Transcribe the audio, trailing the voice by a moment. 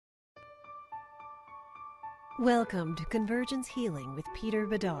Welcome to Convergence Healing with Peter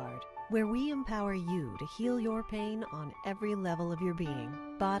Bedard, where we empower you to heal your pain on every level of your being,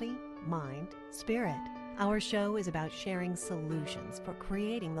 body, mind, spirit. Our show is about sharing solutions for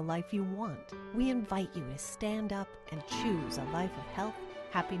creating the life you want. We invite you to stand up and choose a life of health,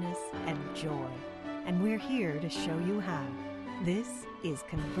 happiness, and joy. And we're here to show you how. This is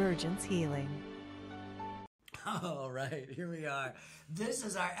Convergence Healing. All right, here we are. This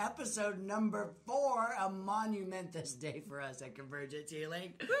is our episode number 4, a monumentous day for us at Convergence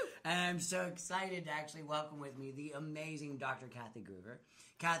Healing. And I'm so excited to actually welcome with me the amazing Dr. Kathy Gruver.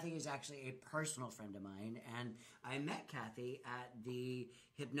 Kathy is actually a personal friend of mine, and I met Kathy at the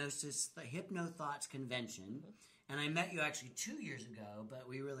Hypno Thoughts Convention. And I met you actually 2 years ago, but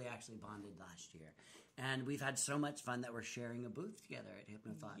we really actually bonded last year. And we've had so much fun that we're sharing a booth together at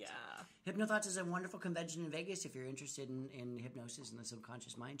Hypno Thoughts. Yeah. Hypno Thoughts is a wonderful convention in Vegas. If you're interested in hypnosis and the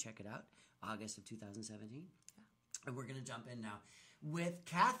subconscious mind, check it out. August of 2017. Yeah. And we're going to jump in now with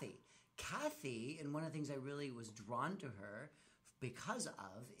Kathy. Kathy, and one of the things I really was drawn to her because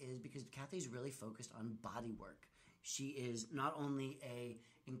Kathy's really focused on body work. She is not only a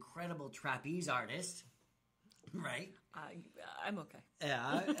incredible trapeze artist, right? I'm okay.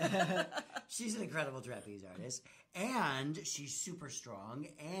 Yeah. She's an incredible trapeze artist, and she's super strong,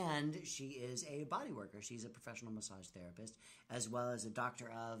 and she is a body worker. She's a professional massage therapist, as well as a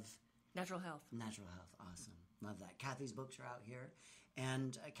doctor of... Natural health. Natural health. Awesome. Love that. Kathy's books are out here.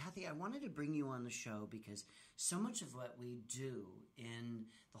 And Kathy, I wanted to bring you on the show because so much of what we do in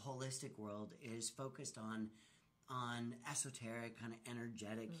the holistic world is focused on esoteric, kind of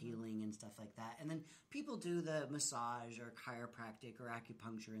energetic healing and stuff like that. And then people do the massage or chiropractic or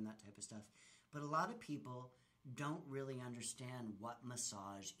acupuncture and that type of stuff. But a lot of people don't really understand what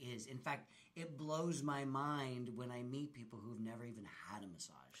massage is. In fact, it blows my mind when I meet people who've never even had a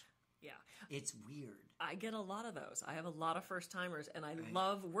massage. Yeah. It's weird. I get a lot of those. I have a lot of first-timers, and I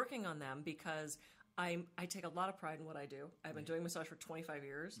love working on them because I take a lot of pride in what I do. I've been doing massage for 25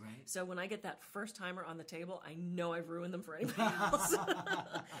 years. Right. So when I get that first-timer on the table, I know I've ruined them for anybody else.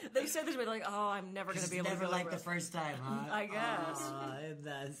 They say this to me like, oh, I'm never going to be able to never go like over the it. first time, huh? I guess. Oh,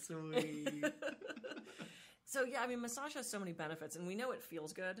 that's sweet. So, yeah, I mean, massage has so many benefits, and we know it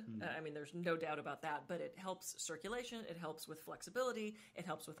feels good. I mean, there's no doubt about that, but it helps circulation, it helps with flexibility, it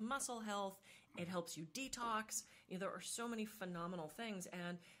helps with muscle health, it helps you detox. You know, there are so many phenomenal things,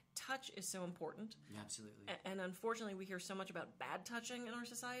 and touch is so important. Absolutely. And unfortunately, we hear so much about bad touching in our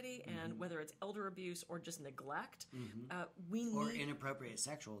society, and whether it's elder abuse or just neglect, we need... Or inappropriate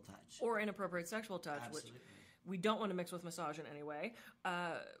sexual touch. Which we don't want to mix with massage in any way.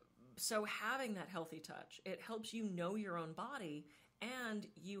 So having that healthy touch, it helps you know your own body, and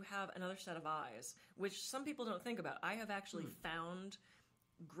you have another set of eyes, which some people don't think about. I have actually found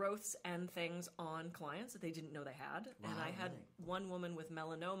growths and things on clients that they didn't know they had. Wow, and I had one woman with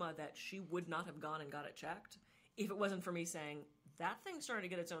melanoma that she would not have gone and got it checked if it wasn't for me saying, that thing's starting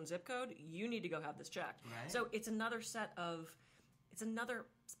to get its own zip code, you need to go have this checked. Right. So it's another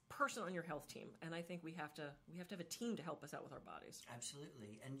person on your health team, and I think we have to have a team to help us out with our bodies.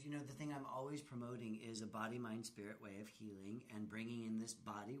 Absolutely. And you know, the thing I'm always promoting is a body, mind, spirit way of healing and bringing in this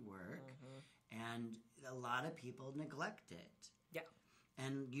body work, and a lot of people neglect it. Yeah.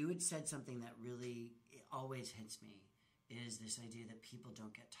 And you had said something that really always hits me, is this idea that people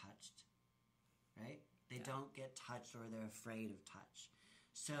don't get touched, right? They don't get touched, or they're afraid of touch.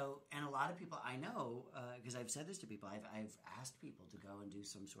 So, and a lot of people I know, because I've said this to people, I've asked people to go and do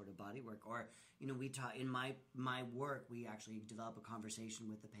some sort of body work, or, you know, we talk in my work, we actually develop a conversation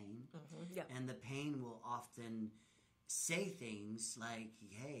with the pain, and the pain will often say things like,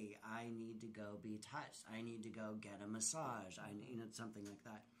 hey, I need to go be touched, I need to go get a massage, something like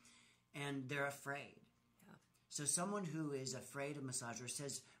that, and they're afraid. Yeah. So someone who is afraid of massage or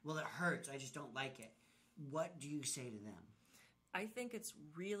says, well, it hurts, I just don't like it, what do you say to them? I think it's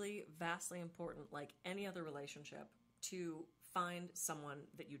really vastly important, like any other relationship, to find someone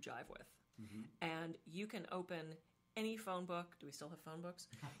that you jive with. And you can open any phone book. Do we still have phone books?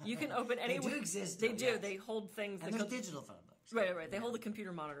 You can open any... They do exist. They do. Yes. They hold things... And there's digital phone books. Right. They hold the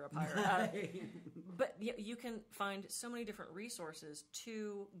computer monitor up higher. But you can find so many different resources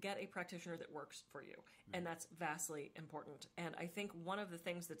to get a practitioner that works for you. And that's vastly important. And I think one of the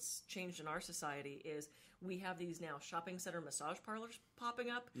things that's changed in our society is we have these now shopping center massage parlors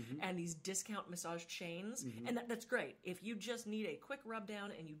popping up and these discount massage chains. And that's great. If you just need a quick rub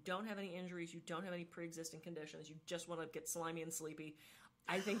down and you don't have any injuries, you don't have any pre-existing conditions, you just want to get slimy and sleepy,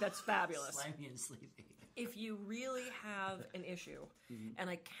 I think that's fabulous. Slimy and sleepy. If you really have an issue, and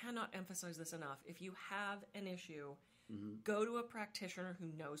I cannot emphasize this enough, if you have an issue, go to a practitioner who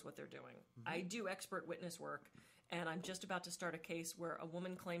knows what they're doing. I do expert witness work, and I'm just about to start a case where a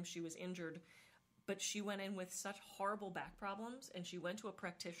woman claims she was injured, but she went in with such horrible back problems, and she went to a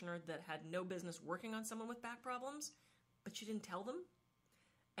practitioner that had no business working on someone with back problems, but she didn't tell them.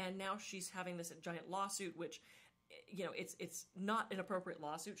 And now she's having this giant lawsuit, which, it's not an appropriate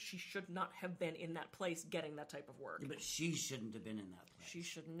lawsuit. She should not have been in that place getting that type of work. Yeah, but she shouldn't have been in that place. She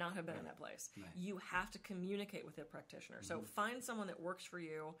should not have been in that place. Right. You have to communicate with a practitioner. So find someone that works for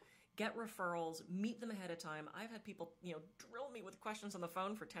you. Get referrals, meet them ahead of time. I've had people, drill me with questions on the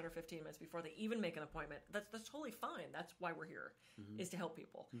phone for 10 or 15 minutes before they even make an appointment. That's totally fine. That's why we're here, is to help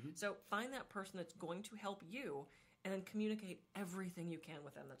people. So find that person that's going to help you and then communicate everything you can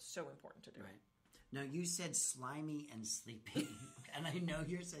with them. That's so important to do. Right. Now, you said slimy and sleepy, and I know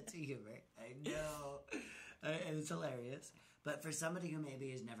your sense of humor. I know. And it's hilarious. But for somebody who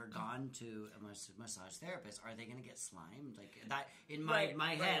maybe has never gone to a massage therapist, are they going to get slimed? Like that in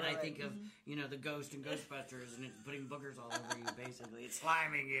my head, I think of the ghost and Ghostbusters, and it's putting boogers all over you. Basically, it's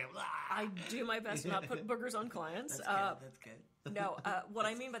sliming you. I do my best to not put boogers on clients. That's good. No, what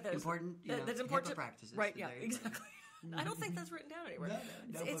I mean by that is important. That's important. HIPAA practices, right? Yeah, exactly. I don't think that's written down anywhere.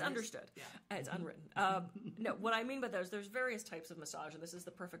 No, it's understood. Yeah. It's unwritten. No, what I mean by that is there's various types of massage, and this is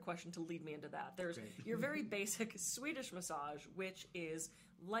the perfect question to lead me into that. There's your very basic Swedish massage, which is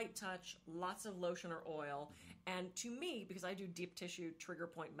light touch, lots of lotion or oil. And to me, because I do deep tissue trigger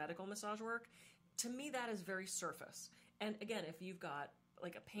point medical massage work, to me that is very surface. And again, if you've got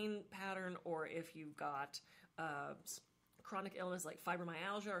like a pain pattern, or if you've got chronic illness like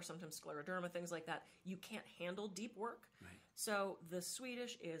fibromyalgia or sometimes scleroderma, things like that, you can't handle deep work. Right. So the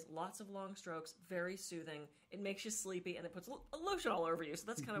Swedish is lots of long strokes, very soothing. It makes you sleepy, and it puts a lotion all over you. So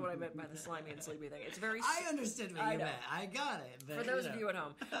that's kind of what I meant by the slimy and sleepy thing. It's very. I understood what you meant. I got it. But, for those of you at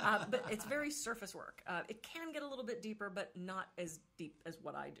home, but it's very surface work. It can get a little bit deeper, but not as deep as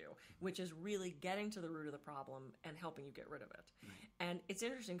what I do, which is really getting to the root of the problem and helping you get rid of it. Right. And it's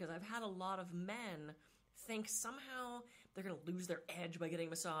interesting because I've had a lot of men think somehow they're going to lose their edge by getting a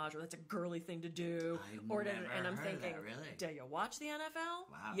massage, or that's a girly thing to do. And I'm thinking, do you watch the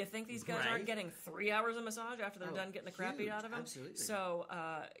NFL? Wow. You think these guys aren't getting 3 hours of massage after they're done getting the crap beat out of them? Absolutely. So,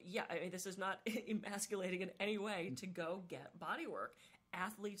 I mean, this is not emasculating in any way to go get body work.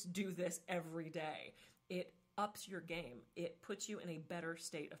 Athletes do this every day. It ups your game. It puts you in a better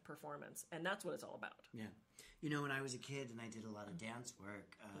state of performance, and that's what it's all about. Yeah. When I was a kid and I did a lot of dance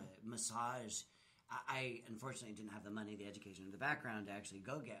work, massage, I unfortunately didn't have the money, the education, or the background to actually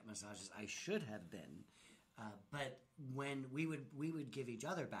go get massages. I should have been. But when we would give each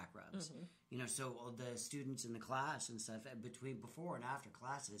other back rubs, so all the students in the class and stuff, before and after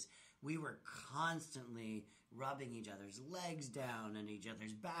classes, we were constantly rubbing each other's legs down and each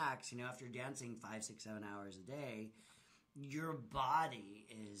other's backs. After dancing 5, 6, 7 hours a day, your body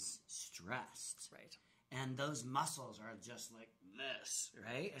is stressed. Right. And those muscles are just like this,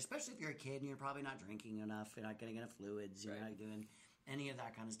 right? Especially if you're a kid and you're probably not drinking enough, you're not getting enough fluids, you're not doing any of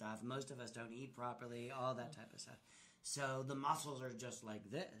that kind of stuff. Most of us don't eat properly, all that type of stuff. So the muscles are just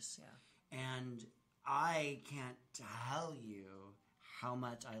like this. Yeah. And I can't tell you how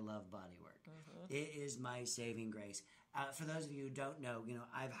much I love body work. It is my saving grace. For those of you who don't know,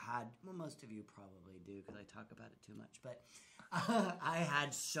 I've had, most of you probably do because I talk about it too much, but I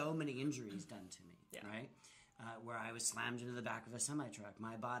had so many injuries done to me, right? Where I was slammed into the back of a semi-truck.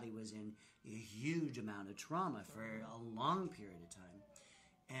 My body was in a huge amount of trauma for a long period of time.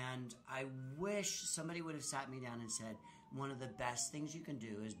 And I wish somebody would have sat me down and said, one of the best things you can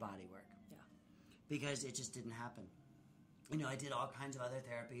do is body work. Yeah. Because it just didn't happen. I did all kinds of other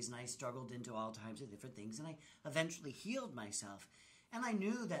therapies, and I struggled into all kinds of different things, and I eventually healed myself. And I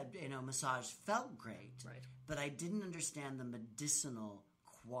knew that, massage felt great, but I didn't understand the medicinal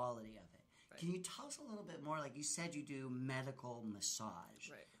quality of it. Right. Can you tell us a little bit more? Like you said, you do medical massage.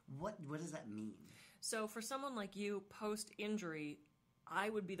 Right. What does that mean? So for someone like you, post-injury, I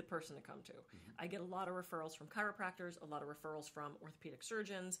would be the person to come to. I get a lot of referrals from chiropractors, a lot of referrals from orthopedic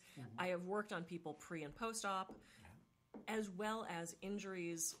surgeons. I have worked on people pre- and post-op, as well as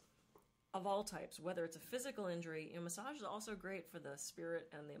injuries of all types, whether it's a physical injury. Massage is also great for the spirit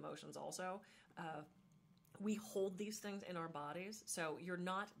and the emotions also. We hold these things in our bodies, so you're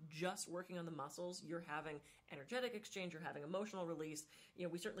not just working on the muscles, you're having energetic exchange, you're having emotional release.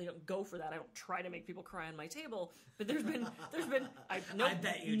 We certainly don't go for that. I don't try to make people cry on my table, but there's been I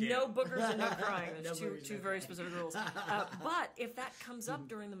bet you do. No boogers and no crying. There's two very specific rules. But if that comes up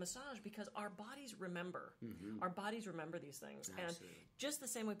during the massage, because our bodies remember. Our bodies remember these things. Absolutely. And just the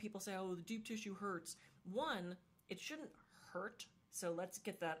same way people say, oh, the deep tissue hurts. One, it shouldn't hurt So let's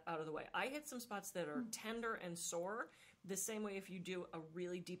get that out of the way. I hit some spots that are tender and sore. The same way if you do a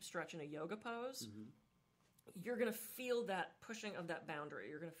really deep stretch in a yoga pose, you're going to feel that pushing of that boundary.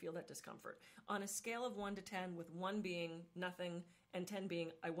 You're going to feel that discomfort. On a scale of 1 to 10, with 1 being nothing and 10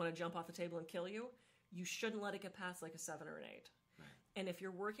 being I want to jump off the table and kill you, you shouldn't let it get past like a 7 or an 8. Right. And if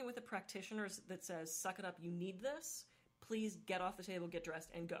you're working with a practitioner that says, suck it up, you need this, please get off the table, get dressed,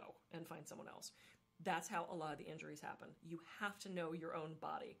 and go and find someone else. That's how a lot of the injuries happen. You have to know your own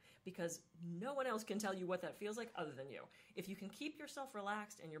body because no one else can tell you what that feels like other than you. If you can keep yourself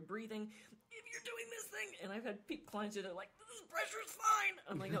relaxed and you're breathing, if you're doing this thing, and I've had clients who are like, this pressure is fine.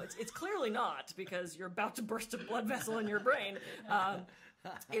 I'm like, no, it's clearly not because you're about to burst a blood vessel in your brain.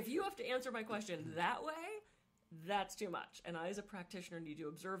 If you have to answer my question that way, that's too much. And I, as a practitioner, need to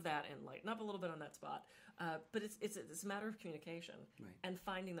observe that and lighten up a little bit on that spot. But it's a matter of communication and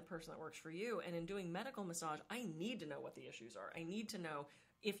finding the person that works for you. And in doing medical massage, I need to know what the issues are. I need to know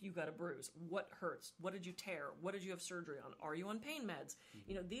if you got a bruise, what hurts, what did you tear, what did you have surgery on, are you on pain meds?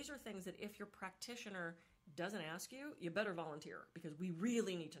 You know, these are things that if your practitioner doesn't ask you, you better volunteer because we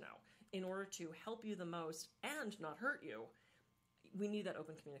really need to know in order to help you the most and not hurt you. We need that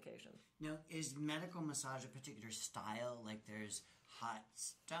open communication. Now, is medical massage a particular style? Like there's hot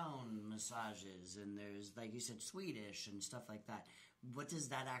stone massages and there's, like you said, Swedish and stuff like that. What does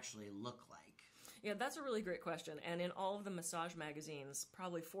that actually look like? Yeah, that's a really great question. And in all of the massage magazines,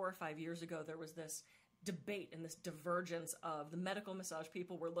 probably 4 or 5 years ago, there was this debate and this divergence of the medical massage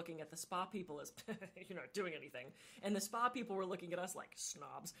people were looking at the spa people as you're not doing anything, and the spa people were looking at us like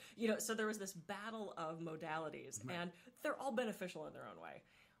snobs. You know, so there was this battle of modalities, and they're all beneficial in their own way.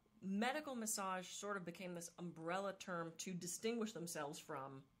 Medical massage sort of became this umbrella term to distinguish themselves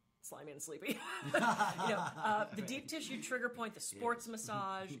from slimy and sleepy. The deep tissue trigger point, the sports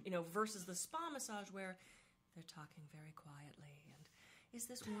massage, versus the spa massage where they're talking very quietly. Is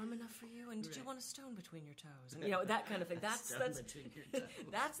this warm enough for you? And did you want a stone between your toes? And, that kind of thing. That's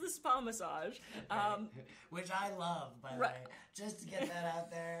the spa massage. Which I love, by the way. Just to get that out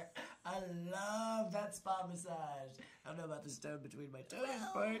there. I love that spa massage. I don't know about the stone between my toes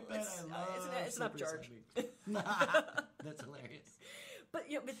part, but I love it's an upcharge. That's hilarious. But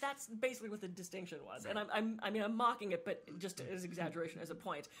but that's basically what the distinction was, and I'm mocking it, but just as exaggeration as a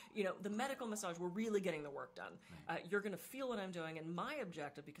point. The medical massage, we're really getting the work done. You're going to feel what I'm doing, and my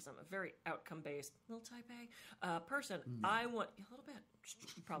objective, because I'm a very outcome-based, little type A person, I want a little bit.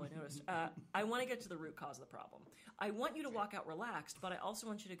 You probably noticed. I want to get to the root cause of the problem. I want you to walk out relaxed, but I also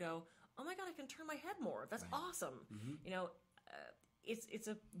want you to go, oh my God, I can turn my head more. That's awesome. It's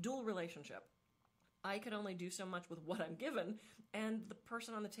a dual relationship. I can only do so much with what I'm given, and the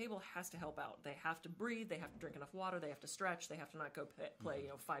person on the table has to help out. They have to breathe, they have to drink enough water, they have to stretch, they have to not go play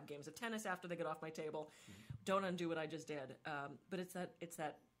 5 games of tennis after they get off my table. Don't undo what I just did. But it's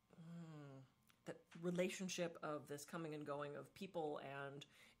that relationship of this coming and going of people and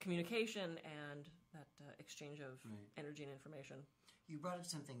communication and that exchange of energy and information. You brought up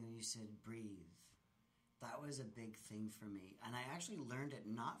something when you said breathe. That was a big thing for me. And I actually learned it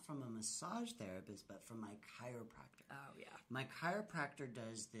not from a massage therapist, but from my chiropractor. Oh, yeah. My chiropractor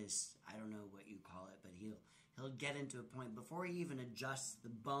does this, I don't know what you call it, but he'll get into a point, before he even adjusts the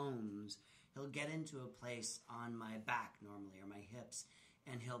bones, he'll get into a place on my back normally, or my hips,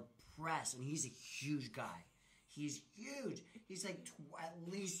 and he'll press, and he's a huge guy. He's huge. He's like at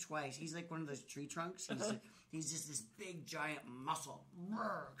least twice. He's like one of those tree trunks. He's just this big, giant muscle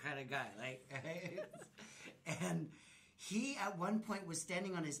kind of guy. And he, at one point, was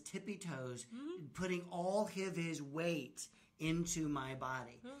standing on his tippy toes, putting all of his weight into my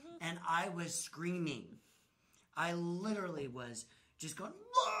body. And I was screaming. I literally was just going,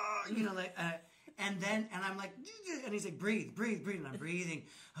 and I'm like, and he's like, breathe. And I'm breathing.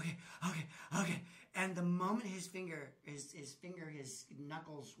 Okay. And the moment his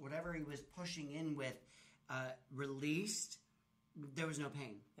knuckles, whatever he was pushing in with, released, there was no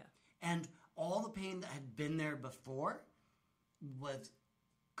pain. Yeah. And all the pain that had been there before was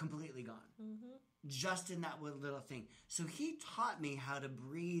completely gone. Just in that little thing. So he taught me how to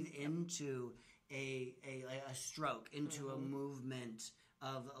breathe into a stroke, into a movement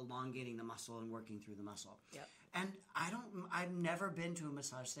of elongating the muscle and working through the muscle. Yep. And I've never been to a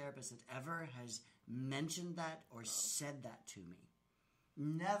massage therapist that ever has mentioned that or said that to me.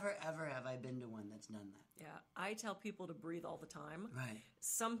 Never, ever have I been to one that's done that. Yeah, I tell people to breathe all the time. Right.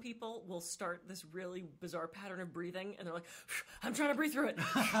 Some people will start this really bizarre pattern of breathing, and they're like, I'm trying to breathe through it.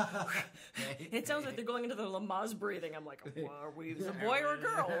 It sounds like they're going into the Lamaze breathing. I'm like, well, are we a boy or a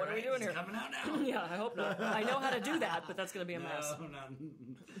girl? What are we doing here? It's coming out now. Yeah, I hope not. I know how to do that, but that's going to be a mess. No.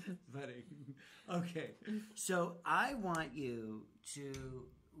 Funny. Okay. So I want you to,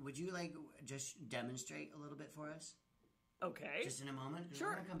 would you like just demonstrate a little bit for us? Okay. Just in a moment? Sure.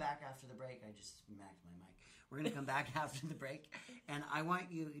 We're going to come back after the break. I just smacked my mic. We're going to come back after the break. And I want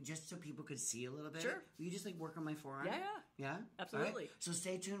you, just so people could see a little bit. Sure. Will you just like work on my forearm? Yeah. Yeah? Absolutely. All right. So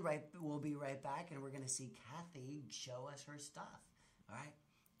stay tuned. We'll be right back and we're going to see Kathy show us her stuff. All right.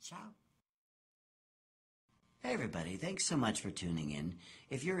 Ciao. Hey everybody, thanks so much for tuning in.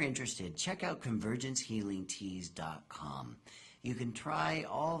 If you're interested, check out convergencehealingteas.com. You can try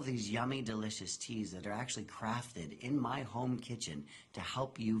all of these yummy, delicious teas that are actually crafted in my home kitchen to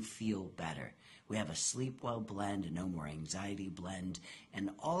help you feel better. We have a Sleep Well blend, a No More Anxiety blend, and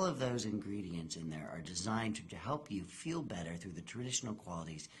all of those ingredients in there are designed to help you feel better through the traditional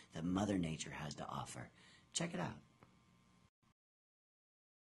qualities that Mother Nature has to offer. Check it out.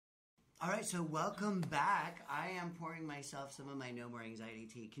 All right, so welcome back. I am pouring myself some of my No More Anxiety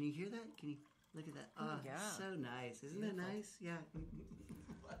tea. Can you hear that? Can you look at that? Oh, yeah. So nice. Isn't it nice? Yeah.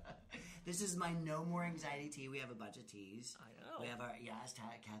 This is my No More Anxiety tea. We have a bunch of teas. I know. We have our, yes,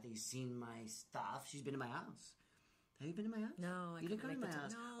 Kathy's seen my stuff. She's been to my house. Have you been to my house? No, I You didn't come to couldn't my make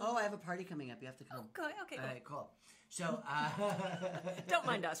house? the time. Oh, I have a party coming up. You have to come. Okay, All cool. right, cool. So, Don't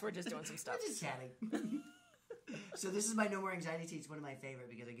mind us. We're just doing some stuff. we're just chatting. So this is my No More Anxiety tea. It's one of my favorite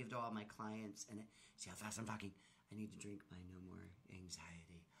because I give to all my clients. And see how fast I'm talking? I need to drink my No More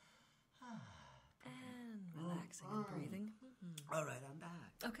Anxiety. And relaxing and breathing. All right, I'm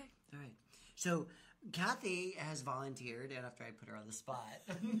back. Okay. All right. So Kathy has volunteered, and after I put her on the spot,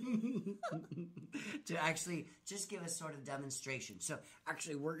 to actually just give us sort of demonstration. So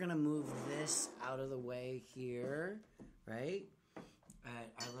actually, we're going to move this out of the way here, right?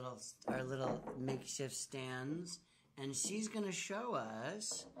 Our little makeshift stands, and she's going to show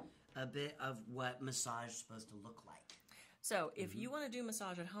us a bit of what massage is supposed to look like. So if you want to do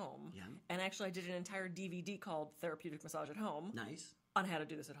massage at home, Yeah. and actually I did an entire DVD called Therapeutic Massage at Home. Nice. On how to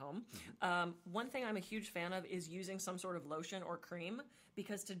do this at home. One thing I'm a huge fan of is using some sort of lotion or cream,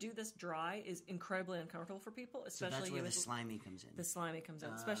 because to do this dry is incredibly uncomfortable for people, So especially that's where you the with slimy comes in. the slimy comes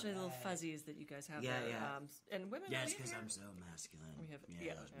out, especially the little fuzzies that you guys have there. Yeah. And women, Yes, we because have- I'm so masculine. we have those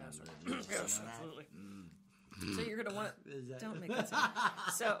sort members. of. You know Yes, that? absolutely. So you're gonna want Is to that- don't make that sound.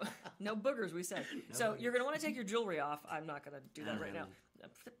 So no boogers, we said. So you're gonna want to take your jewelry off. I'm not gonna do that right now.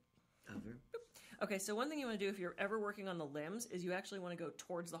 Over. Okay, so one thing you want to do if you're ever working on the limbs is you actually want to go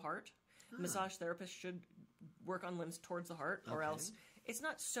towards the heart. Massage therapists should work on limbs towards the heart, or else it's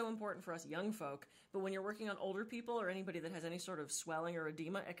not so important for us young folk, but when you're working on older people or anybody that has any sort of swelling or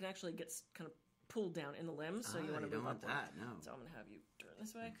edema, it can actually get kind of pulled down in the limbs, so you want to don't move want upward. that, no. So I'm going to have you turn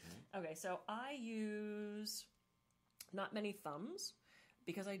this way. Okay, so I use not many thumbs,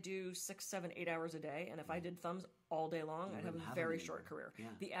 because I do 6, 7, 8 hours a day, and if I did thumbs all day long, I'd have wouldn't a have very them short anymore. career. Yeah.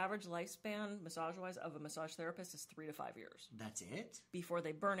 The average lifespan, massage-wise, of a massage therapist is 3 to 5 years That's it? before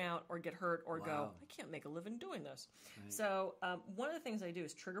they burn out or get hurt or go, Wow. I can't make a living doing this. So one of the things I do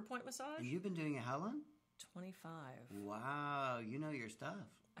is trigger point massage. You've been doing it how long? 25. Wow, you know your stuff.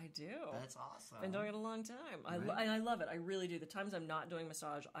 I do. That's awesome. Been doing it a long time. And I love it. I really do. The times I'm not doing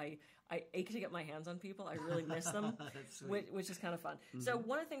massage, I ache to get my hands on people. I really miss them, That's sweet. which is kind of fun. So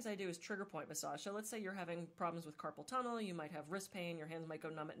one of the things I do is trigger point massage. So let's say you're having problems with carpal tunnel. You might have wrist pain. Your hands might go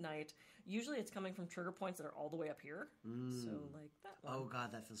numb at night. Usually it's coming from trigger points that are all the way up here. So like that one. Oh,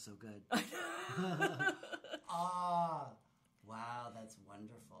 God, that feels so good. Ah, wow, that's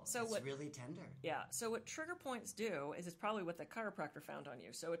wonderful. So it's what- really tender. Yeah. So what trigger points do is it's probably what the chiropractor found on you.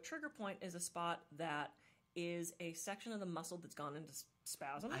 So a trigger point is a spot that is a section of the muscle that's gone into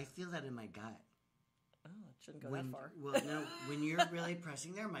spasm. I feel that in my gut. Oh, it shouldn't go that far. Well, no, when you're really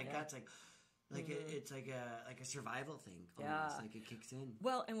pressing there, my gut's it's like a survival thing. Almost. Yeah. Like it kicks in.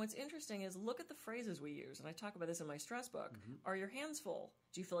 Well, and what's interesting is look at the phrases we use, and I talk about this in my stress book. Are your hands full?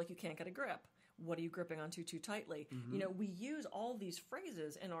 Do you feel like you can't get a grip? What are you gripping onto too tightly? You know, we use all these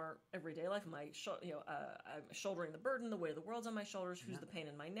phrases in our everyday life. I'm shouldering the burden, the weight of the world's on my shoulders, who's the pain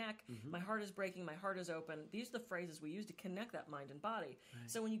in my neck, my heart is breaking, my heart is open. These are the phrases we use to connect that mind and body.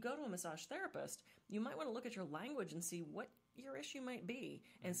 So when you go to a massage therapist, you might want to look at your language and see what your issue might be,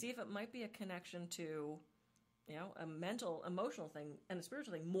 and see if it might be a connection to, you know, a mental, emotional thing and a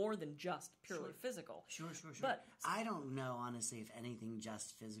spiritual thing more than just purely physical. Sure. But I don't know, honestly, if anything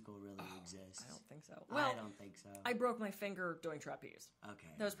just physical really exists. I don't think so. I Well, don't think so. I broke my finger doing trapeze. Okay.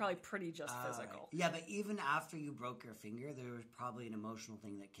 That was probably pretty just All right. physical. Yeah, but even after you broke your finger, there was probably an emotional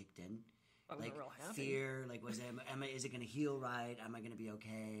thing that kicked in. I wasn't Like real happy. fear, like is it going to heal right? Am I going to be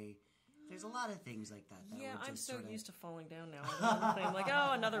okay? There's a lot of things like that. Yeah, would I'm just so sorta- used to falling down now. I'm like,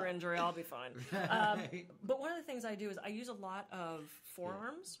 oh, another injury. injury, I'll be fine. But one of the things I do is I use a lot of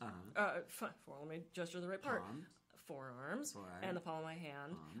forearms. Let me gesture the right part. Forearms and the palm of my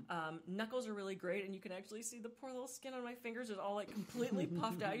hand. Knuckles are really great, and you can actually see the poor little skin on my fingers is all like completely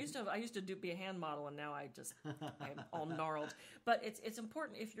puffed out. I used to be a hand model, and now I'm all gnarled. But it's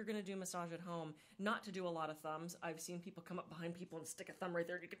important if you're going to do massage at home not to do a lot of thumbs. I've seen people come up behind people and stick a thumb right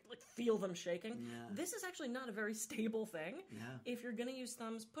there. You can like feel them shaking. Yeah. This is actually not a very stable thing. Yeah. If you're going to use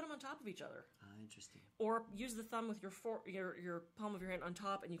thumbs, put them on top of each other. Interesting. Or use the thumb with your palm of your hand on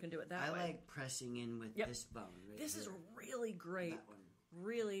top, and you can do it that way. I like pressing in with this bone. Right this is really great.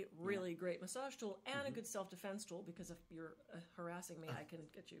 Really, really great massage tool and a good self-defense tool, because if you're harassing me, I can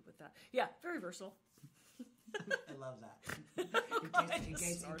get you with that. Yeah, very versatile. I love that. In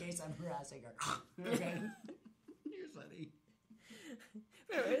case I'm harassing her. Okay. You're funny.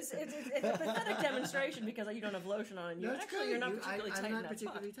 It's a pathetic demonstration because you don't have lotion on, and you're not particularly tight. I'm not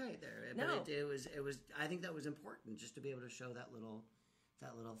particularly tight there, but it was. I think that was important, just to be able to show that little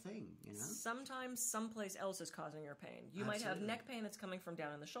thing. You know, sometimes someplace else is causing your pain. You might have neck pain that's coming from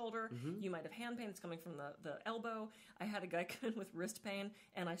down in the shoulder. You might have hand pain that's coming from the elbow. I had a guy come in with wrist pain,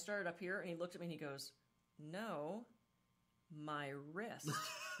 and I started up here, and he looked at me and he goes, "No, my wrist."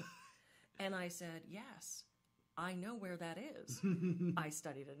 And I said, "Yes, I know where that is. I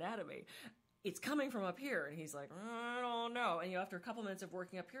studied anatomy. It's coming from up here." And he's like, "I don't know." And after a couple minutes of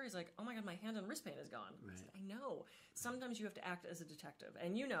working up here, he's like, "Oh my God, my hand and wrist pain is gone." Right. I said, "I know." Sometimes you have to act as a detective.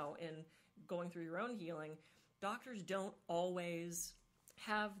 And in going through your own healing, doctors don't always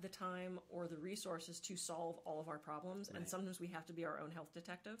have the time or the resources to solve all of our problems. Right. And sometimes we have to be our own health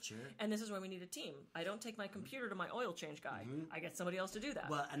detective. Sure. And this is why we need a team. I don't take my computer to my oil change guy. I get somebody else to do that.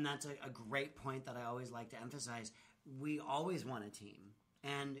 Well, and that's a great point that I always like to emphasize. We always want a team,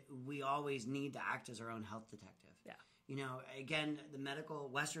 and we always need to act as our own health detective. Yeah. You know, again, the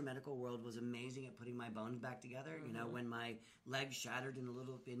Western medical world was amazing at putting my bones back together. You know, when my legs shattered into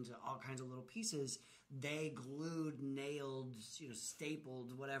all kinds of little pieces, they glued, nailed,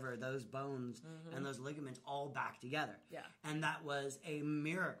 stapled, whatever, those bones and those ligaments all back together. Yeah. And that was a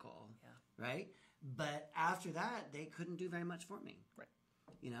miracle. Yeah. Right? But after that, they couldn't do very much for me. Right.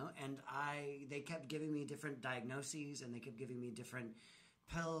 And they kept giving me different diagnoses, and they kept giving me different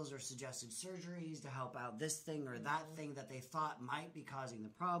pills or suggested surgeries to help out this thing or that thing that they thought might be causing the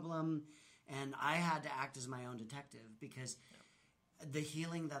problem. And I had to act as my own detective, because the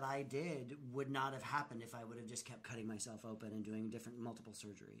healing that I did would not have happened if I would have just kept cutting myself open and doing multiple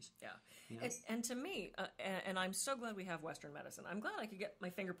surgeries. Yeah. And to me, and I'm so glad we have Western medicine. I'm glad I could get my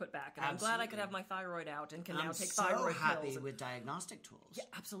finger put back, and I'm glad I could have my thyroid out and can now take thyroid pills. I'm so happy with diagnostic tools. Yeah,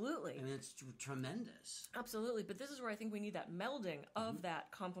 absolutely. I mean, it's tremendous. Absolutely. But this is where I think we need that melding of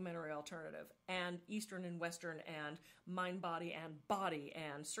that complementary alternative, and Eastern and Western, and mind, body,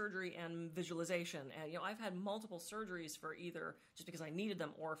 and surgery and visualization. And, I've had multiple surgeries for either just because I needed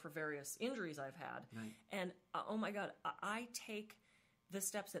them or for various injuries I've had. Right. And, oh my God, I take the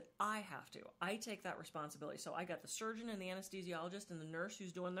steps that I have to. I take that responsibility. So I got the surgeon and the anesthesiologist and the nurse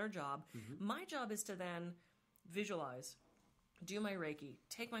who's doing their job. My job is to then visualize, do my Reiki,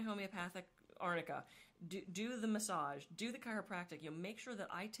 take my homeopathic arnica, do the massage, do the chiropractic. Make sure that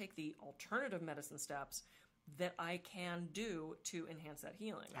I take the alternative medicine steps that I can do to enhance that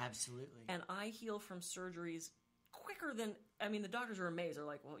healing. Absolutely. And I heal from surgeries quicker than, the doctors are amazed. They're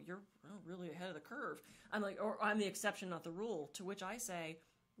like, "Well, you're really ahead of the curve." I'm like, or I'm the exception, not the rule. To which I say,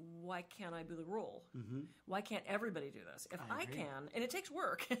 why can't I be the rule? Why can't everybody do this? If I can, and it takes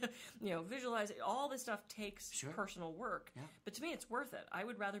work, visualize, all this stuff takes personal work. Yeah. But to me, it's worth it. I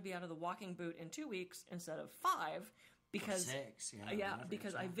would rather be out of the walking boot in 2 weeks instead of 5. Because 6,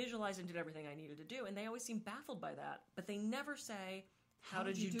 because I visualized and did everything I needed to do, and they always seem baffled by that. But they never say, "How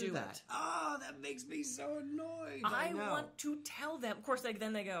did you do that?" Oh, that makes me so annoyed. I want to tell them. Of course,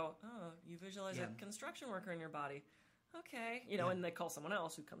 then they go, "Oh, you visualize a construction worker in your body." Okay, and they call someone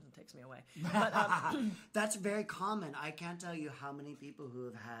else who comes and takes me away. But, that's very common. I can't tell you how many people who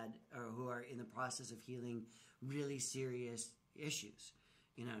have had or who are in the process of healing really serious issues.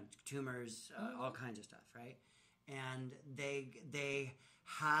 Tumors, all kinds of stuff, right? And they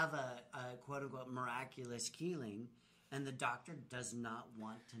have a quote unquote miraculous healing, and the doctor does not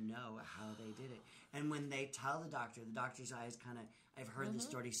want to know how they did it. And when they tell the doctor's eyes kind of, I've heard this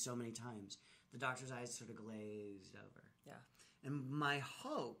story so many times, the doctor's eyes sort of glazed over. Yeah. And my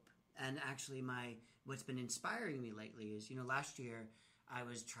hope, and actually what's been inspiring me lately is, last year I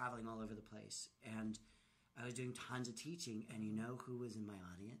was traveling all over the place, and I was doing tons of teaching, and who was in my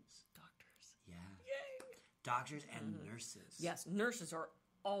audience? Doctors. Yeah. Yay! Doctors and nurses. Yes, nurses are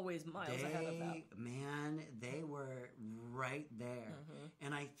always miles ahead of that. Man, they were right there.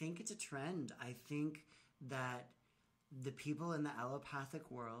 And I think it's a trend. I think that the people in the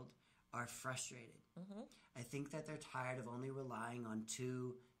allopathic world are frustrated. I think that they're tired of only relying on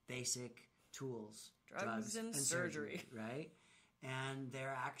two basic tools, drugs and surgery, right? And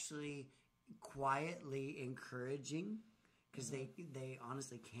they're actually quietly encouraging, because they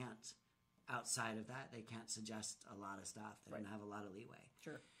honestly can't, outside of that, they can't suggest a lot of stuff. They don't have a lot of leeway.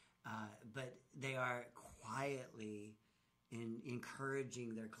 Sure. But they are quietly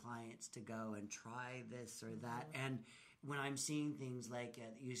encouraging their clients to go and try this or that. And when I'm seeing things like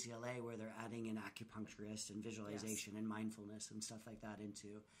at UCLA where they're adding an acupuncturist and visualization and mindfulness and stuff like that into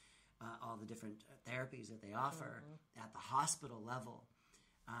all the different therapies that they offer at the hospital level,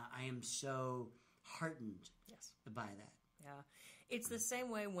 I am so heartened by that. Yeah. It's the same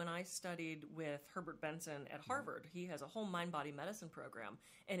way when I studied with Herbert Benson at Harvard. He has a whole mind-body medicine program,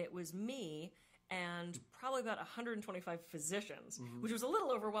 and it was me and probably about 125 physicians, which was a little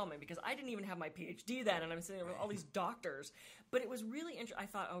overwhelming because I didn't even have my PhD then, and I'm sitting there with all these doctors. But it was really interesting. I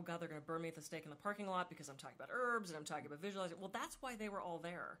thought, oh, God, they're going to burn me at the stake in the parking lot because I'm talking about herbs and I'm talking about visualizing. Well, that's why they were all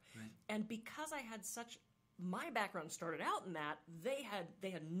there. Right. And because I had my background started out in that, they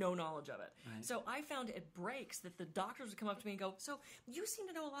had no knowledge of it. Right. So I found it breaks that the doctors would come up to me and go, so you seem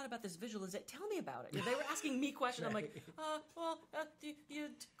to know a lot about this visualization. Tell me about it. And they were asking me questions. I'm like, do you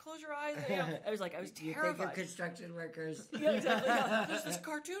close your eyes? You know, I was terrified. You think of construction workers. Yeah, exactly. Yeah. There's this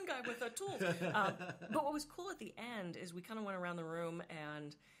cartoon guy with tools. But what was cool at the end is we kind of went around the room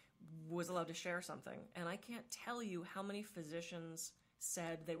and was allowed to share something. And I can't tell you how many physicians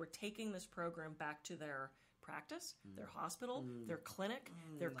said they were taking this program back to their practice, their hospital, their clinic,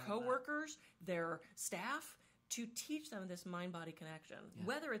 their coworkers, their staff, to teach them this mind-body connection. Yeah.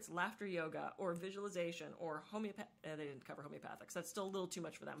 Whether it's laughter yoga or visualization or homeopathic, they didn't cover homeopathics. That's still a little too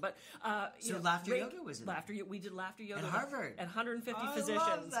much for them. But laughter yoga was in laughter. We did laughter yoga at Harvard at 150 physicians.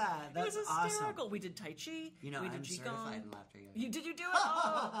 I love that. That's it was hysterical. Awesome. We did Tai Chi. You know, we did I'm Qigong. certified in laughter yoga. Did you do it?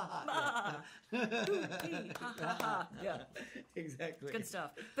 Oh, yeah, exactly. Good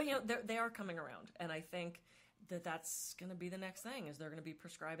stuff. But they are coming around, and I think that's going to be the next thing, is they're going to be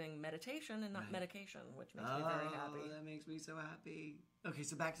prescribing meditation and not medication, which makes me very happy. That makes me so happy. Okay,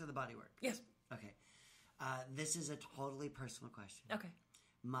 so back to the body work. Yes. Okay. This is a totally personal question. Okay.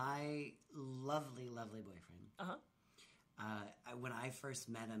 My lovely, lovely boyfriend. When I first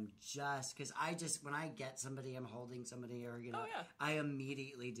met him, when I get somebody, I'm holding somebody, or I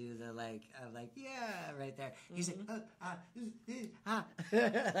immediately do the right there. He's like,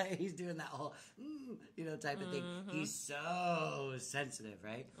 he's doing that whole type of thing. He's so sensitive,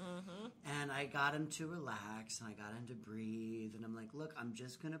 right? And I got him to relax, and I got him to breathe, and I'm like, look, I'm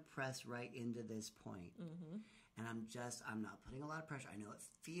just gonna press right into this point. And I'm not putting a lot of pressure. I know it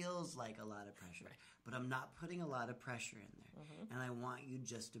feels like a lot of pressure, but I'm not putting a lot of pressure in there. And I want you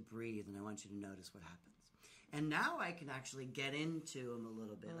just to breathe, and I want you to notice what happens. And now I can actually get into him a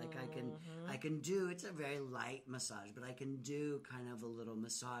little bit. Like I can do, it's a very light massage, but I can do kind of a little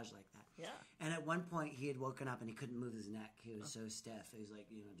massage like that. Yeah. And at one point he had woken up and he couldn't move his neck. He was so stiff. He was like,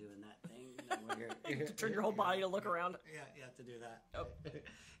 doing that thing. Where you turn your whole body to look around. Yeah, you have to do that. Oh.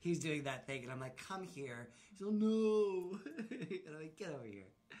 He's doing that thing, and I'm like, come here. He's like, no. And I'm like, get over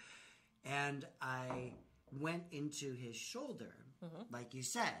here. And I went into his shoulder, like you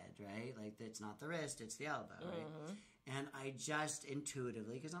said, right? Like, it's not the wrist, it's the elbow, right? And I just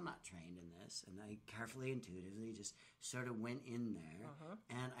intuitively, because I'm not trained in this, and I carefully, intuitively just sort of went in there,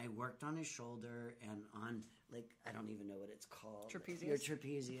 and I worked on his shoulder and on, I don't even know what it's called. Trapezius? Your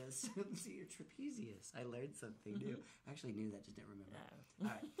trapezius. See, your trapezius. I learned something new. I actually knew that, just didn't remember. Yeah.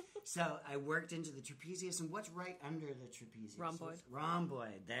 All right. So I worked into the trapezius, and what's right under the trapezius? Rhomboid.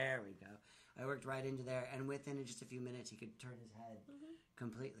 Rhomboid. There we go. I worked right into there, and within just a few minutes, he could turn his head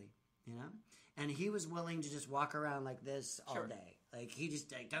completely, And he was willing to just walk around like this all day. Like, he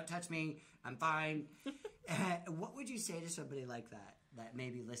just, don't touch me, I'm fine. What would you say to somebody like that may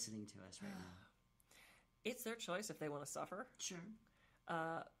be listening to us right now? It's their choice if they want to suffer. Sure.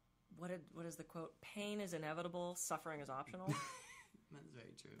 What is the quote? Pain is inevitable, suffering is optional. That's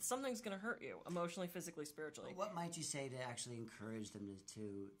very true. Something's going to hurt you, emotionally, physically, spiritually. What might you say to actually encourage them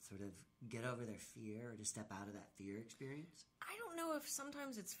to sort of get over their fear, or to step out of that fear experience? I don't know if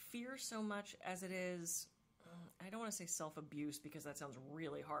sometimes it's fear so much as it is, I don't want to say self-abuse because that sounds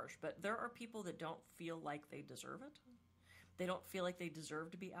really harsh, but there are people that don't feel like they deserve it. They don't feel like they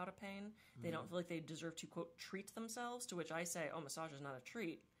deserve to be out of pain. They don't feel like they deserve to, quote, treat themselves, to which I say, massage is not a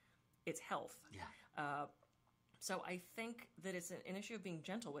treat. It's health. Yeah. So I think that it's an issue of being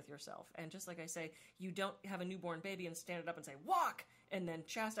gentle with yourself. And just like I say, you don't have a newborn baby and stand it up and say, walk, and then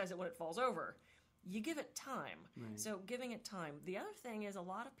chastise it when it falls over. you give it time. Right. So giving it time. The other thing is a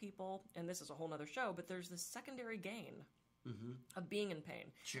lot of people, and this is a whole nother show, but there's this secondary gain of being in pain.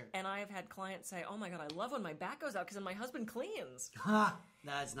 Sure. And I have had clients say, oh my God, I love when my back goes out because then my husband cleans.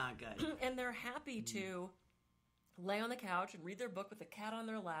 That's not good. And they're happy to lay on the couch and read their book with the cat on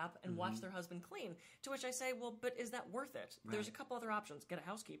their lap and watch their husband clean. To which I say, well, but is that worth it? Right. There's a couple other options. Get a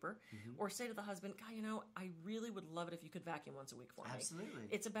housekeeper or say to the husband, God, you know, I really would love it if you could vacuum once a week for me. Absolutely.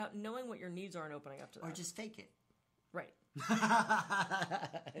 It's about knowing what your needs are and opening up to that. Or just fake it. Right.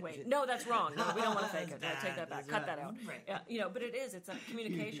 Wait, no, that's wrong. No, we don't want to fake it. Take that back. Cut that out. Right. Yeah, you know, but it is. It's that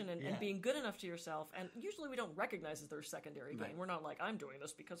communication and being good enough to yourself. And usually we don't recognize that there's secondary gain. Right. We're not like, I'm doing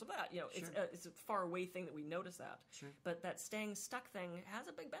this because of that. You know, it's a far away thing that we notice that. Sure. But that staying stuck thing has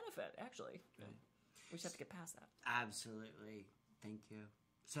a big benefit, actually. Right. We just have to get past that. Absolutely. Thank you.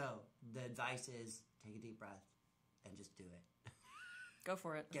 So the advice is take a deep breath and just do it. Go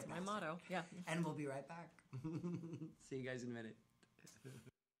for it. That's my motto. Yeah. And we'll be right back. See you guys in a minute.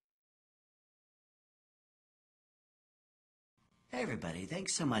 Hey everybody,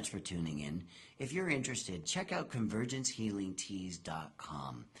 thanks so much for tuning in. If you're interested, check out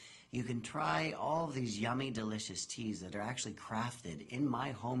convergencehealingteas.com. You can try all of these yummy, delicious teas that are actually crafted in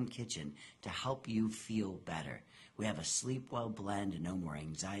my home kitchen to help you feel better. We have a Sleep Well blend, a No More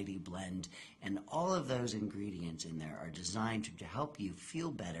Anxiety blend, and all of those ingredients in there are designed to help you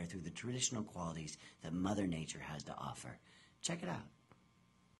feel better through the traditional qualities that Mother Nature has to offer. Check it out.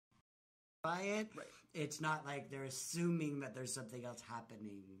 Buy it. Right. It's not like they're assuming that there's something else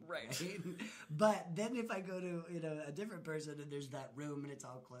happening. Right. But then if I go to a different person and there's that room and it's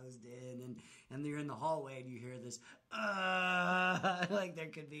all closed in and you're in the hallway and you hear this, like there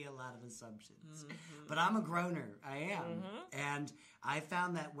could be a lot of assumptions. But I'm a groaner. I am. And I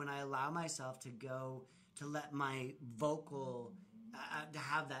found that when I allow myself to go to let my vocal, to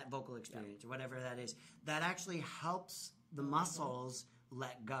have that vocal experience or whatever that is, that actually helps the muscles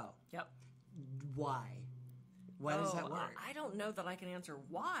let go. Yep. Why? Why does that work? I don't know that I can answer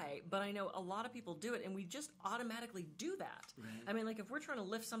why, but I know a lot of people do it, and we just automatically do that. Right. I mean, like if we're trying to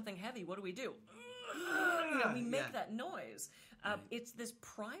lift something heavy, what do? You know, we make that noise. It's this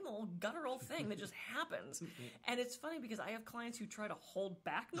primal, guttural thing that just happens. And it's funny because I have clients who try to hold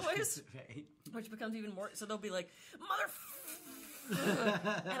back noise, Right. which becomes even more. So they'll be like, mother.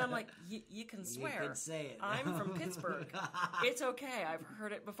 And I'm like, you can swear. You can say it. I'm from Pittsburgh. It's okay. I've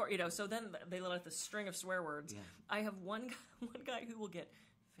heard it before. You know. So then they let out the string of swear words. Yeah. I have one guy who will get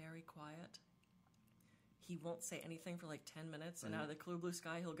very quiet. He won't say anything for like 10 minutes, and out of the clear blue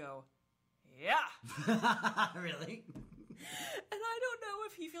sky, he'll go, "Yeah." Really? And I don't know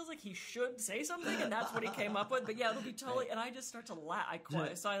if he feels like he should say something, and that's what he came up with. But yeah, it'll be totally. And I just start to laugh. I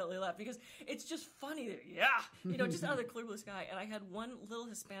silently laugh because it's just funny. That, you know, just out of the clear blue sky. And I had one little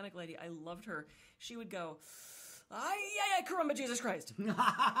Hispanic lady. I loved her. She would go, "Ay, caramba, Jesus Christ."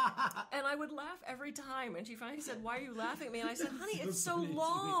 And I would laugh every time. And she finally said, "Why are you laughing at me?" And I said, "Honey, it's so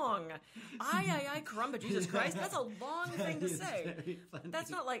long. Ay, caramba, Jesus Christ." That's a long thing to say. That's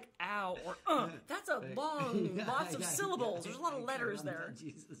not like ow or That's a long, lots of syllables. There's a lot of letters there.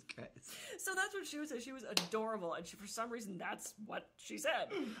 Jesus Christ. So that's what she would say. She was adorable. And for some reason, that's what she said.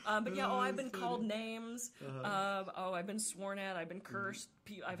 But yeah, I've been called names. I've been sworn at. I've been cursed.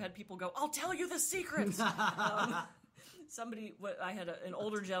 I've had people go, "I'll tell you the secrets." I had an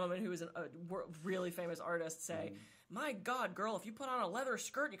older gentleman who was a really famous artist say, "My God, girl, if you put on a leather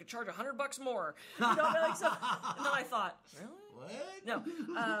skirt, you could charge $100 more." You know, like, so, and then I thought, really? What? No.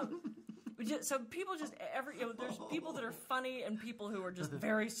 So people just there's people that are funny and people who are just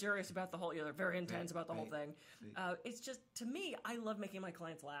very serious about the whole. They're very intense about the whole thing. It's just, to me, I love making my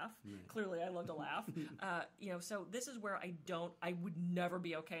clients laugh. Clearly, I love to laugh. So this is where I would never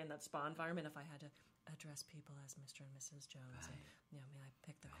be okay in that spa environment if I had to address people as Mr. and Mrs. Jones. And, may I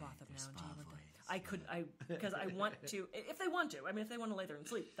pick the cloth up now? Do you want that? Because I want to, if they want to. I mean, if they want to lay there and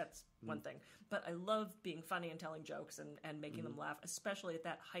sleep, that's one thing. But I love being funny and telling jokes and making them laugh, especially at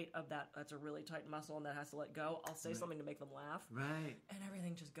that height of that's a really tight muscle and that has to let go. I'll say something to make them laugh. Right. And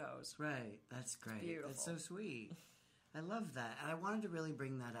everything just goes. Right. That's great. It's beautiful. That's so sweet. I love that. And I wanted to really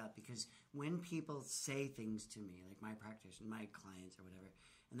bring that up because when people say things to me, like my practitioner, my clients or whatever,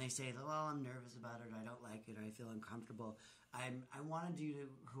 and they say, "Well, I'm nervous about it, or I don't like it, or I feel uncomfortable," I wanted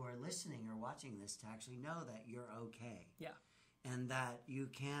you who are listening or watching this to actually know that you're okay. Yeah. And that you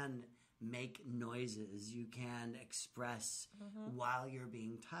can make noises, you can express while you're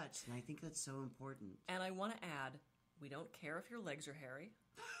being touched. And I think that's so important. And I want to add, we don't care if your legs are hairy.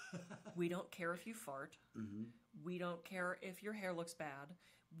 We don't care if you fart. We don't care if your hair looks bad.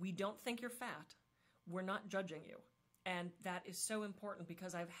 We don't think you're fat. We're not judging you. And that is so important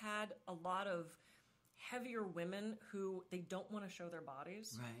because I've had a lot of heavier women who they don't want to show their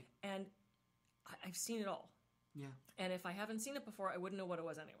bodies. Right. And I've seen it all. Yeah. And if I haven't seen it before, I wouldn't know what it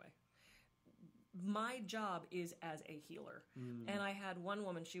was anyway. My job is as a healer. And I had one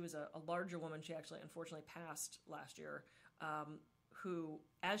woman, she was a larger woman, she actually unfortunately passed last year, who,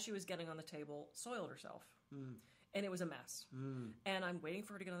 as she was getting on the table, soiled herself. And it was a mess. And I'm waiting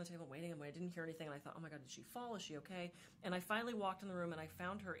for her to get on the table, waiting, and I didn't hear anything, and I thought, oh my God, did she fall? Is she okay? And I finally walked in the room, and I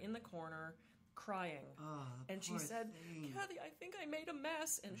found her in the corner, crying. And she said, Kathy, I think I made a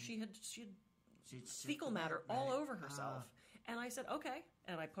mess. And she had fecal matter all over herself. And I said, okay.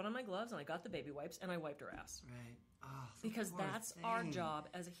 And I put on my gloves, and I got the baby wipes, and I wiped her ass. Right. Because that's our job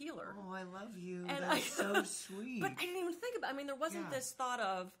as a healer. Oh, I love you. And that's so sweet. But I didn't even think about it. I mean, there wasn't this thought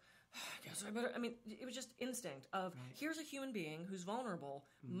of, I guess I better, I mean, it was just instinct of, here's a human being who's vulnerable.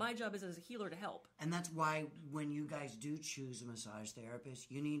 My job is as a healer to help. And that's why when you guys do choose a massage therapist,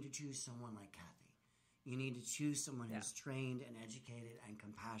 you need to choose someone like Kathy. You need to choose someone who's trained and educated and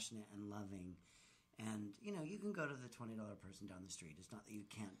compassionate and loving. And, you know, you can go to the $20 person down the street. It's not that you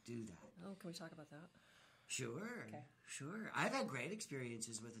can't do that. Oh, can we talk about that? Sure. Okay. Sure. I've had great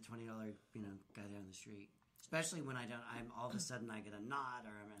experiences with a $20, guy down the street. Especially when I'm all of a sudden I get a nod or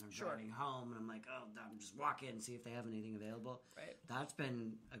I'm driving home and I'm like, oh, I'm just walk in and see if they have anything available. Right. That's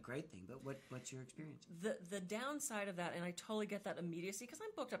been a great thing. But what's your experience? The downside of that, and I totally get that immediacy because I'm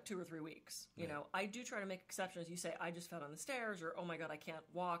booked up 2 or 3 weeks. You know, I do try to make exceptions. You say, I just fell on the stairs, or oh my God, I can't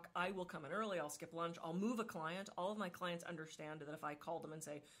walk. I will come in early. I'll skip lunch. I'll move a client. All of my clients understand that if I call them and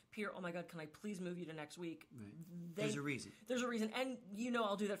say, Peter, oh my God, can I please move you to next week? Right. There's a reason. There's a reason. And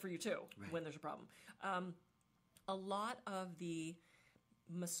I'll do that for you too when there's a problem. A lot of the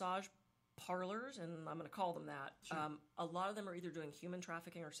massage parlors, and I'm going to call them that, a lot of them are either doing human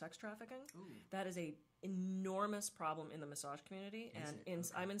trafficking or sex trafficking. Ooh. That is a enormous problem in the massage community.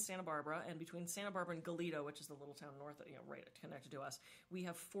 I'm in Santa Barbara, and between Santa Barbara and Goleta, which is the little town north, right connected to us, we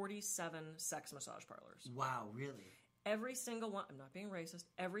have 47 sex massage parlors. Wow, really? Every single one, I'm not being racist,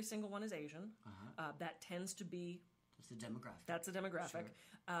 every single one is Asian. That tends to be... That's the demographic.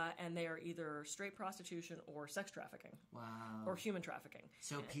 Sure. And they are either straight prostitution or sex trafficking. Wow. Or human trafficking.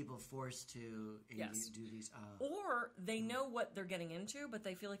 So people forced to do these... Or they know what they're getting into, but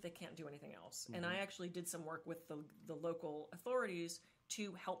they feel like they can't do anything else. And I actually did some work with the local authorities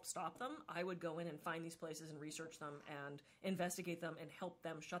to help stop them. I would go in and find these places and research them and investigate them and help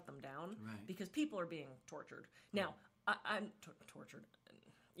them shut them down. Right. Because people are being tortured. Now, I'm tortured.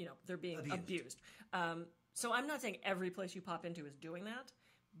 They're being abused. So I'm not saying every place you pop into is doing that,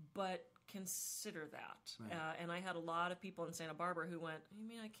 but consider that. Right. And I had a lot of people in Santa Barbara who went, you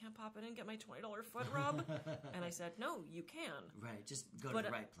mean I can't pop in and get my $20 foot rub? And I said, no, you can. Right, just go to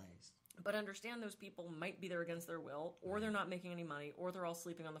the right place. But understand those people might be there against their will, or they're not making any money, or they're all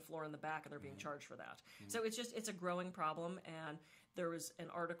sleeping on the floor in the back and they're being charged for that. So it's a growing problem. And there was an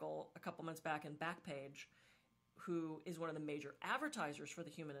article a couple months back in Backpage, who is one of the major advertisers for the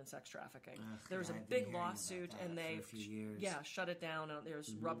human and sex trafficking. There was a big lawsuit, and they shut it down. And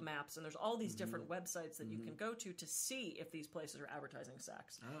there's rub maps, and there's all these different websites that you can go to see if these places are advertising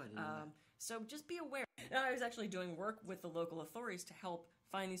sex. Oh, I didn't know that. So just be aware. Now, I was actually doing work with the local authorities to help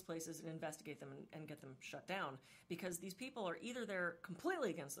find these places and investigate them and get them shut down, because these people are either they're completely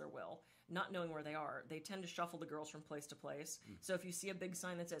against their will, not knowing where they are. They tend to shuffle the girls from place to place. So if you see a big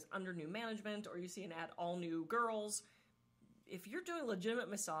sign that says under new management, or you see an ad all new girls, if you're doing legitimate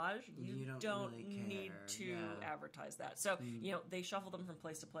massage, you don't really need to advertise that. So, they shuffle them from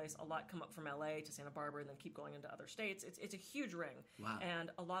place to place. A lot come up from LA to Santa Barbara and then keep going into other states. It's a huge ring. Wow.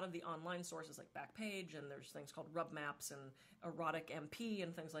 And a lot of the online sources like Backpage, and there's things called Rub Maps and Erotic MP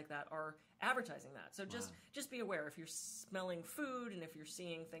and things like that are advertising that. So just be aware if you're smelling food and if you're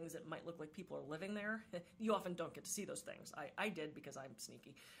seeing things that might look like people are living there. You often don't get to see those things. I did because I'm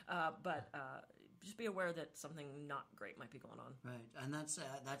sneaky. But just be aware that something not great might be going on. Right, and that's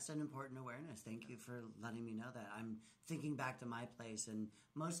an important awareness. Thank you for letting me know that. I'm thinking back to my place, and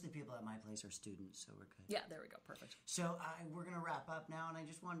most of the people at my place are students, so we're good. Yeah, there we go. Perfect. So we're going to wrap up now, and I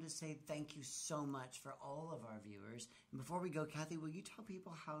just wanted to say thank you so much for all of our viewers. And before we go, Kathy, will you tell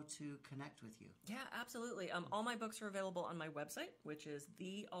people how to connect with you? Yeah, absolutely. All my books are available on my website, which is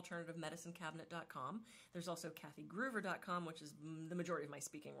thealternativeMedicineCabinet.com. There's also KathyGruver.com, which is the majority of my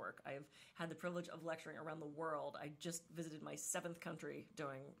speaking work. I've had the privilege of lecturing around the world. I just visited my 7th country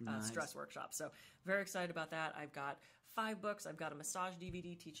doing stress workshops. So very excited about that. I've got 5 books. I've got a massage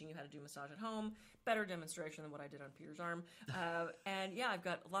DVD teaching you how to do massage at home. Better demonstration than what I did on Peter's arm. And I've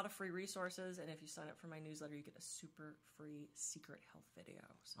got a lot of free resources. And if you sign up for my newsletter, you get a super free secret health video.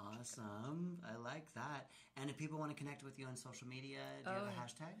 So awesome. I like that. And if people want to connect with you on social media, do you have a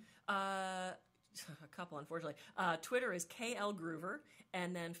hashtag? a couple, unfortunately. Twitter is KL Gruver,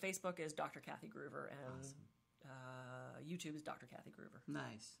 and then Facebook is Dr. Kathy Gruver, and YouTube is Dr. Kathy Gruver.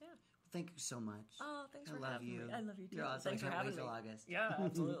 Nice. Yeah. Thank you so much. Oh, thanks I for love having you. me. I love you too. You're awesome. Thanks I for can't having wait me. till August. Yeah,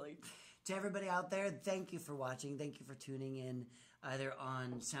 absolutely. To everybody out there, thank you for watching. Thank you for tuning in either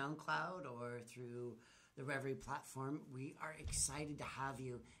on SoundCloud or through the Reverie platform. We are excited to have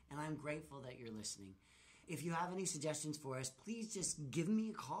you, and I'm grateful that you're listening. If you have any suggestions for us, please just give me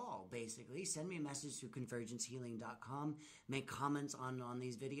a call, basically. Send me a message through convergencehealing.com. Make comments on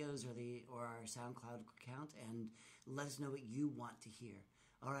these videos or our SoundCloud account, and let us know what you want to hear.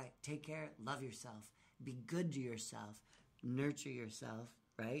 All right, take care. Love yourself. Be good to yourself. Nurture yourself,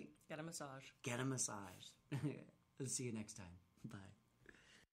 right? Get a massage. Get a massage. Let's see you next time. Bye.